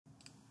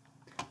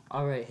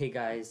Alright, hey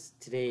guys,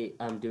 today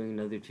I'm doing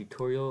another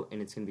tutorial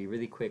and it's going to be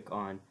really quick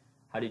on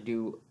how to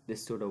do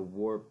this sort of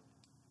warpy,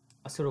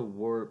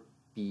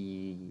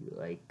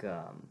 like,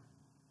 I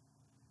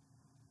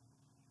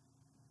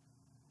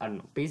don't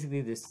know,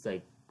 basically this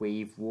like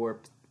wave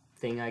warp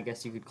thing, I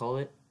guess you could call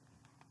it.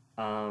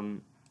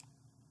 And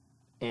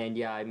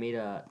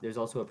yeah, there's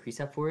also a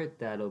preset for it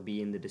that'll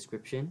be in the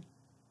description.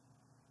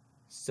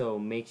 So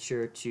make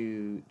sure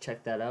to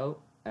check that out.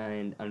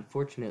 And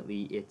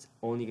unfortunately, it's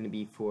only going to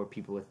be for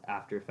people with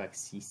After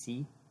Effects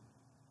CC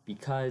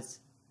because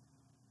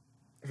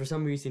for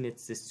some reason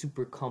it's this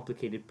super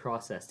complicated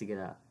process to get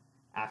a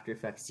After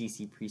Effects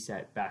CC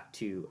preset back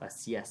to a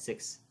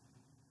CS6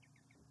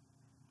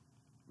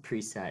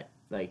 preset.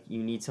 Like,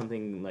 you need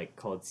something like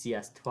called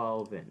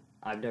CS12, and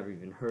I've never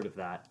even heard of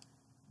that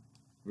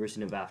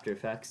version of After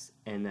Effects,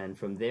 and then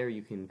from there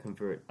you can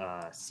convert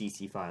a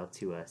CC file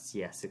to a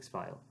CS6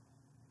 file.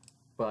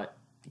 But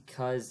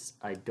because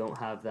I don't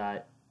have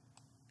that,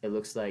 it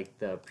looks like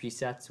the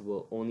presets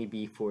will only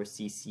be for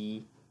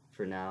CC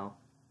for now.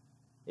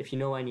 If you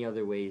know any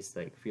other ways,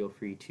 like, feel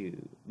free to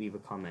leave a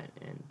comment.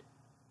 And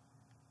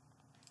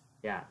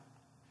yeah,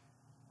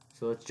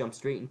 so let's jump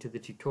straight into the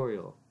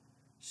tutorial.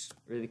 Just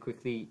really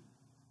quickly,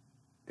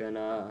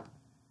 gonna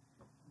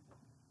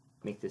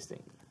make this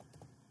thing.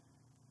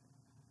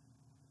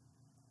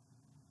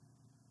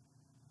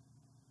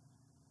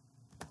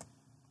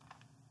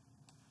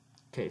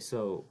 Okay,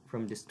 so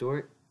from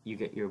distort, you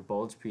get your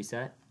bulge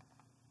preset,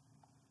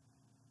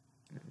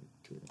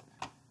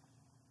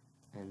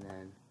 and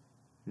then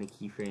I'm gonna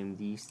keyframe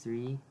these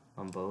three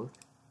on both,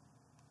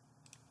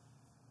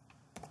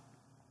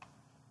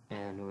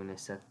 and we're gonna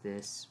set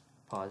this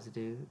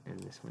positive and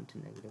this one to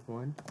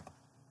 -1,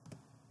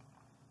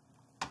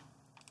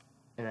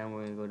 and then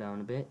we're gonna go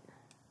down a bit,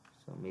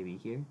 so maybe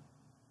here.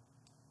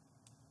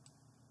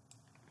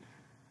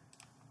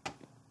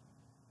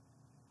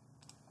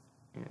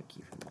 And a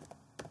keyframe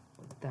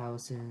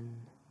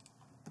 1000.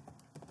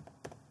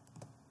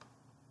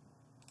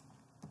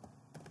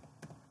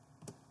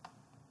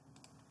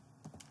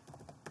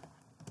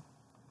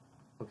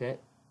 Okay.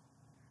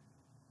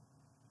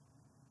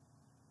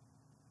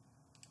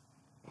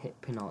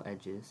 Hit pin all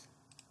edges.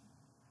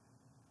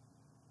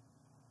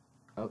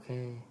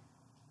 Okay.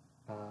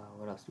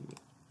 What else do we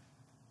need?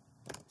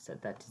 Set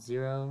that to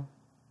 0.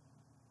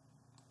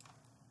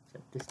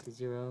 Set this to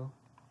 0.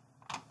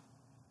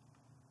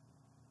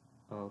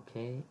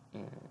 Okay,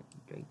 and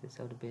drag this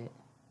out a bit.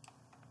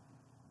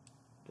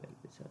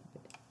 Drag this out a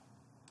bit.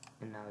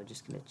 And now we're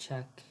just gonna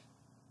check.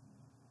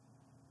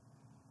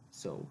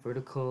 So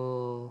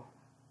vertical,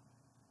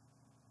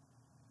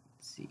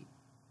 let's see.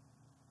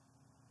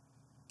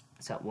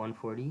 It's at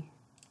 140.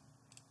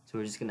 So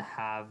we're just gonna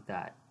have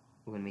that.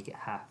 We're gonna make it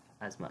half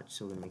as much.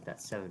 So we're gonna make that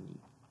 70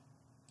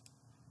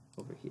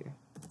 over here.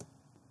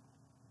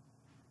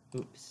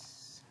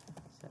 Oops,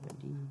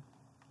 70.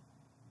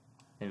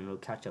 And it'll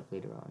catch up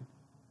later on.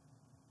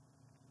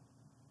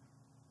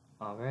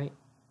 Alright,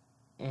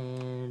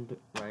 and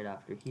right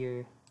after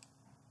here,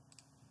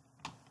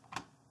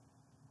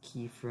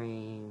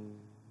 keyframe,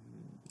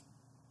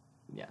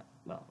 yeah,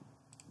 well,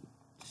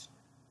 just,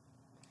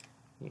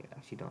 you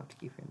actually don't have to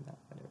keyframe that,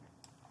 whatever.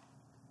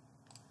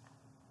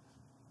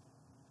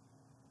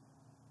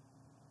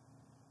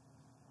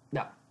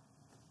 Yeah,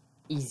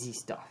 easy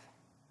stuff.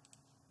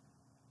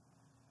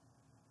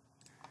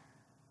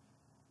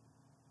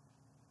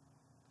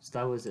 So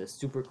that was a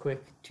super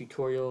quick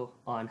tutorial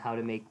on how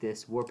to make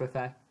this warp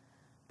effect.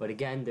 But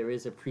again, there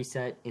is a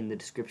preset in the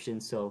description,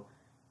 so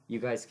you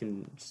guys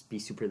can just be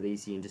super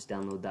lazy and just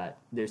download that.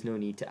 There's no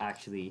need to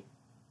actually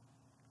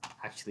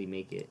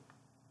make it.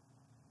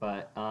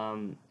 But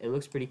it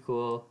looks pretty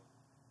cool.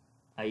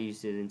 I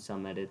used it in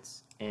some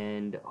edits,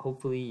 and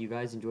hopefully you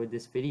guys enjoyed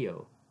this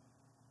video.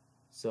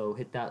 So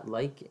hit that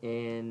like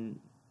and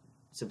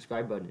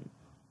subscribe button.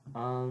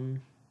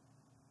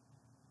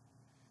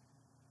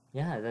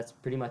 Yeah, that's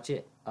pretty much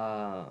it.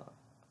 I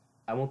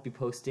won't be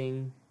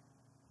posting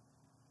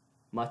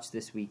much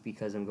this week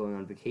because I'm going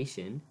on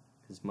vacation,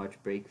 because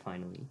March break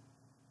finally.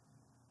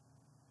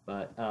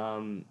 But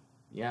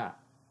yeah,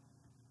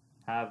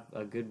 have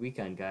a good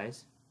weekend,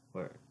 guys.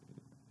 Or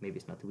maybe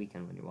it's not the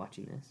weekend when you're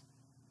watching this.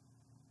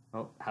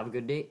 Oh, have a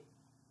good day.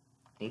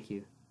 Thank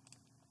you.